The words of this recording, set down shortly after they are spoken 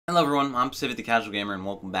Hello everyone, I'm Pacific the Casual Gamer and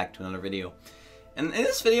welcome back to another video. And in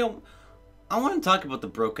this video, I want to talk about the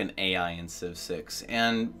broken AI in Civ 6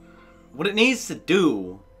 and what it needs to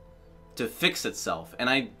do to fix itself. And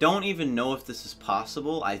I don't even know if this is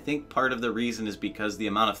possible. I think part of the reason is because the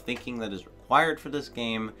amount of thinking that is required for this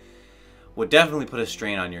game would definitely put a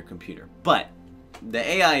strain on your computer. But the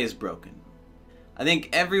AI is broken. I think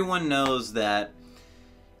everyone knows that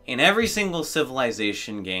in every single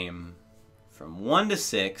Civilization game, from 1 to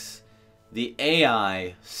 6, the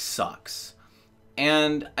AI sucks.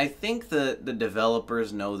 And I think the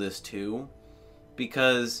developers know this too,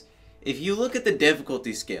 because if you look at the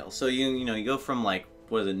difficulty scale, so you go from like,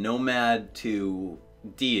 what is it, Nomad to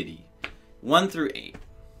Deity, 1 through 8.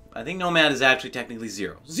 I think Nomad is actually technically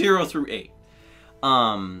 0. 0 through 8.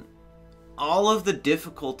 All of the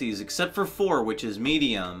difficulties, except for 4, which is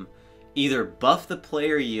medium, either buff the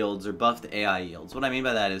player yields or buff the AI yields. What I mean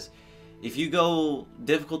by that is, if you go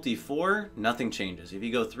difficulty 4, nothing changes. If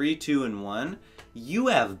you go 3, 2, and 1, you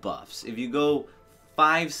have buffs. If you go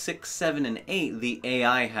 5, 6, 7, and 8, the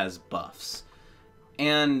AI has buffs.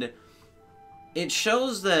 And it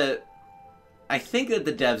shows that, I think that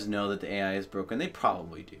the devs know that the AI is broken. They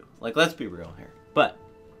probably do. Like, let's be real here. But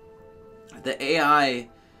the AI,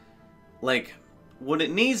 like, what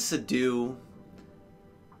it needs to do,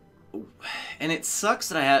 and it sucks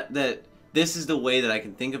that this is the way that I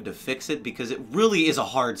can think of to fix it, because it really is a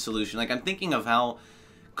hard solution. Like, I'm thinking of how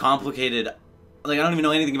complicated, like, I don't even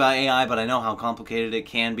know anything about AI, but I know how complicated it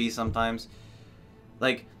can be sometimes.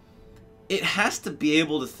 Like, it has to be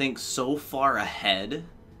able to think so far ahead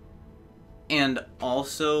and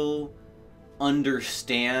also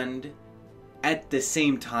understand at the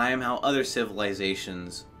same time how other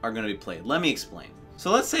civilizations are going to be played. Let me explain. So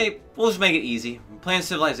let's say, we'll just make it easy. We're playing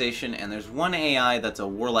Civilization, and there's one AI that's a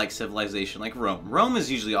warlike civilization, like Rome. Rome is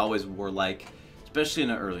usually always warlike, especially in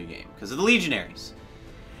an early game, because of the legionaries.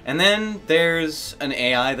 And then there's an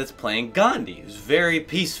AI that's playing Gandhi, who's very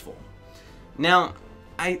peaceful. Now,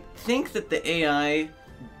 I think that the AI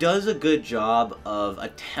does a good job of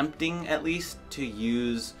attempting, at least, to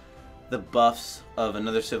use the buffs of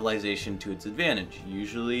another civilization to its advantage.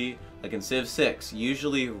 Usually, like in Civ 6,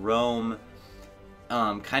 usually Rome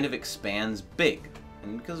kind of expands big,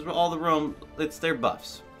 and because all the Rome, it's their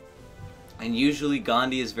buffs. And usually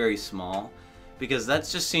Gandhi is very small, because that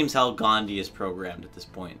just seems how Gandhi is programmed at this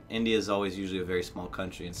point. India is always usually a very small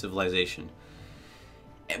country in Civilization.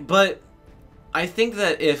 But I think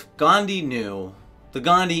that if Gandhi knew, the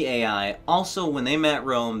Gandhi AI, also when they met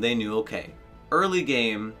Rome, they knew, okay, early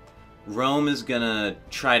game, Rome is gonna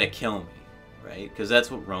try to kill me, right? Because that's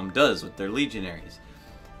what Rome does with their legionaries.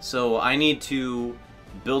 So I need to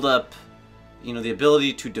build up, the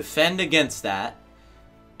ability to defend against that,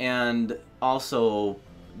 and also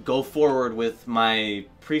go forward with my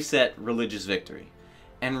preset religious victory.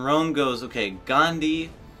 And Rome goes, okay, Gandhi,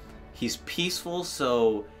 he's peaceful,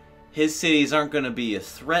 so his cities aren't going to be a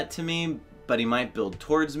threat to me, but he might build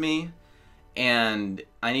towards me, and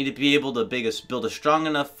I need to be able to build a strong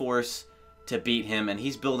enough force to beat him, and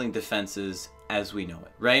he's building defenses as we know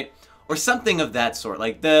it, right? Or something of that sort.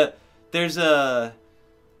 Like, there's the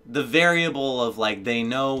variable of, like, they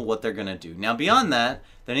know what they're gonna do. Now, beyond that,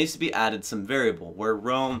 there needs to be added some variable where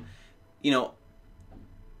Rome, and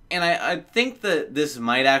I think that this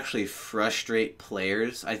might actually frustrate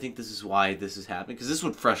players. I think this is why this is happening, because this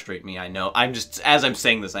would frustrate me, I know. As I'm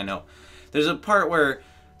saying this, I know. There's a part where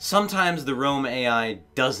sometimes the Rome AI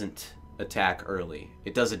doesn't attack early.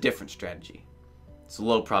 It does a different strategy. It's a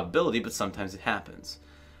low probability, but sometimes it happens.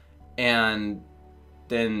 And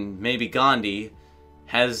then maybe Gandhi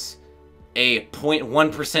has a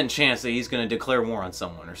 0.1% chance that he's going to declare war on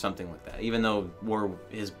someone or something like that, even though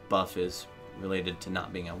his buff is related to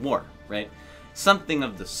not being at war, right? Something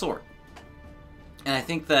of the sort. And I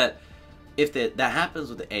think that if that happens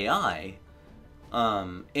with the AI,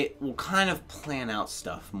 it will kind of plan out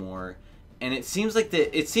stuff more. And it seems like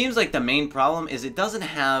the main problem is it doesn't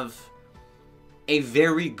have a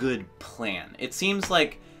very good plan. It seems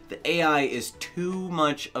like the AI is too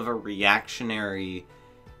much of a reactionary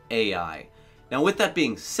AI. Now, with that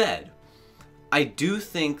being said, I do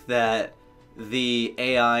think that the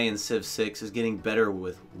AI in Civ 6 is getting better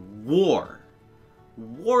with war.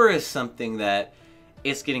 War is something that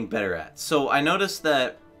it's getting better at. So I noticed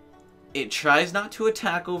that it tries not to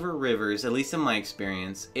attack over rivers, at least in my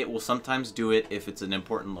experience. It will sometimes do it if it's an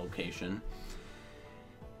important location.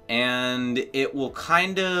 And it will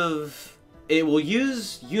it will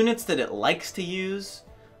use units that it likes to use,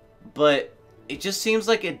 but it just seems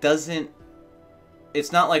like it doesn't...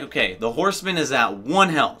 It's not like, okay, the horseman is at 1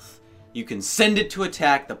 health, You can send it to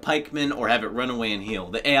attack the pikemen or have it run away and heal.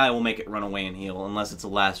 The AI will make it run away and heal unless it's a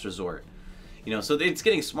last resort. You know, so it's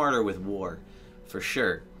getting smarter with war, for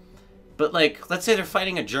sure. But, like, let's say they're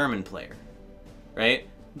fighting a German player, right?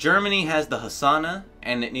 Germany has the Hasana,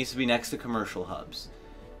 and it needs to be next to commercial hubs.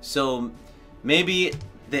 So maybe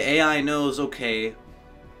the AI knows, okay,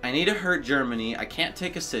 I need to hurt Germany. I can't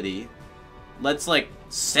take a city. Let's, like,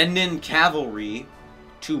 send in cavalry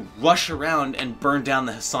to rush around and burn down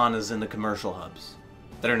the Hasanas in the commercial hubs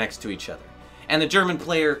that are next to each other. And the German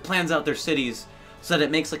player plans out their cities so that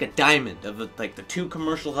it makes like a diamond of like the 2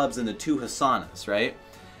 commercial hubs and the 2 Hasanas, right?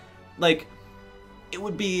 Like, it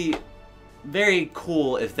would be very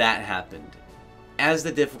cool if that happened as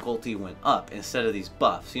the difficulty went up instead of these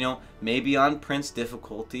buffs. You know, maybe on Prince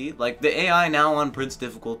difficulty, like the AI now on Prince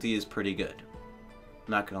difficulty is pretty good.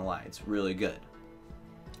 I'm not gonna lie, it's really good.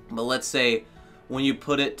 But let's say when you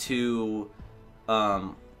put it to,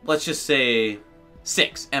 let's just say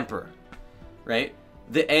 6, Emperor, right?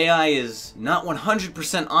 The AI is not 100%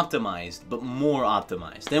 optimized, but more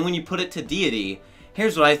optimized. Then when you put it to Deity,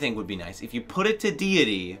 here's what I think would be nice. If you put it to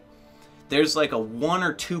Deity, there's like a 1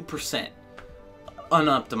 or 2%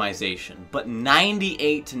 unoptimization, but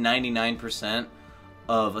 98 to 99%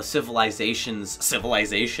 of a civilization's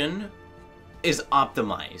civilization is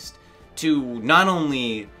optimized to not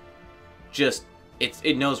only just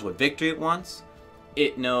it knows what victory it wants.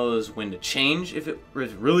 It knows when to change if it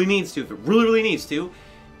really needs to. If it really needs to,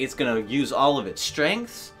 it's gonna use all of its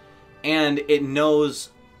strengths, and it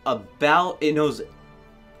knows all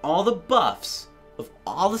the buffs of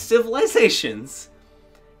all the civilizations,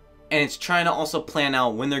 and it's trying to also plan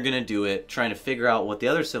out when they're gonna do it, trying to figure out what the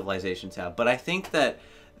other civilizations have. But I think that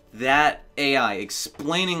AI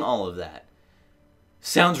explaining all of that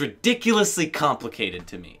sounds ridiculously complicated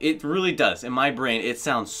to me. It really does. In my brain, it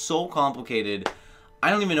sounds so complicated. I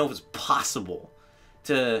don't even know if it's possible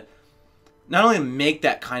to not only make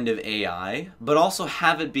that kind of AI, but also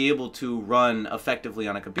have it be able to run effectively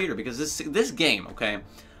on a computer. Because this game, okay,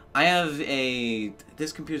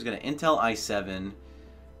 this computer's got an Intel i7,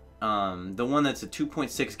 the one that's a 2.6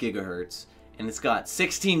 gigahertz, and it's got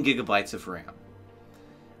 16 gigabytes of RAM.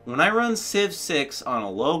 When I run Civ 6 on a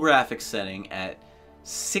low graphics setting at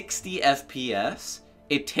 60 FPS,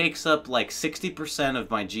 it takes up like 60% of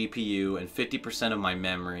my GPU and 50% of my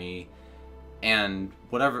memory and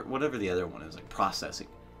whatever the other one is, like processing.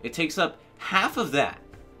 It takes up half of that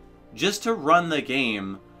just to run the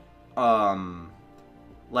game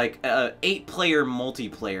like an 8-player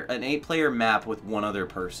multiplayer, an 8-player map with one other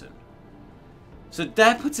person. So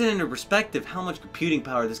that puts it into perspective how much computing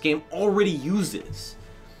power this game already uses.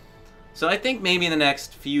 So I think maybe in the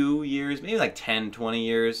next few years, maybe like 10, 20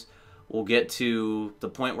 years, we'll get to the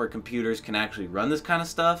point where computers can actually run this kind of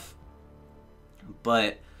stuff.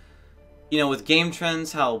 But, you know, with game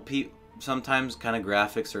trends, how sometimes kind of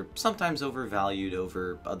graphics are sometimes overvalued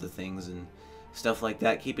over other things and stuff like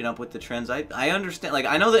that, keeping up with the trends. I understand, like,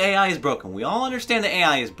 I know the AI is broken. We all understand the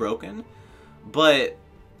AI is broken, but,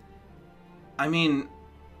 I mean,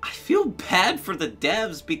 I feel bad for the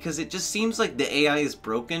devs because it just seems like the AI is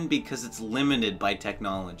broken because it's limited by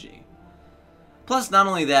technology. Plus, not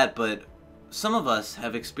only that, but some of us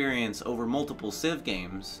have experience over multiple Civ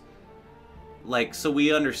games. Like, so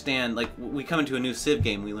we understand, like, we come into a new Civ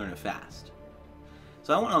game, we learn it fast.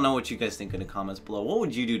 So I want to know what you guys think in the comments below. What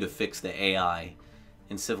would you do to fix the AI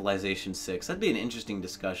in Civilization 6? That'd be an interesting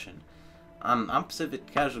discussion. I'm Pacific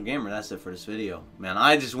Casual Gamer, that's it for this video. Man,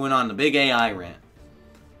 I just went on the big AI rant.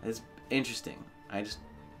 It's interesting.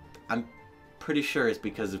 I'm pretty sure it's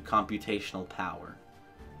because of computational power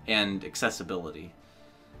and accessibility.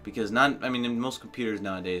 Because in most computers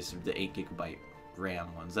nowadays, the 8 gigabyte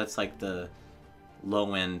RAM ones, that's like the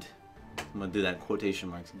low end, I'm gonna do that in quotation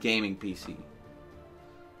marks, gaming PC.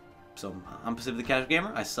 So, I'm Pacific the Casual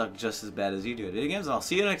Gamer. I suck just as bad as you do at video games. I'll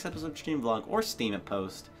see you in the next episode, stream, vlog, or Steam it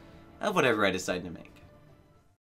post of whatever I decide to make.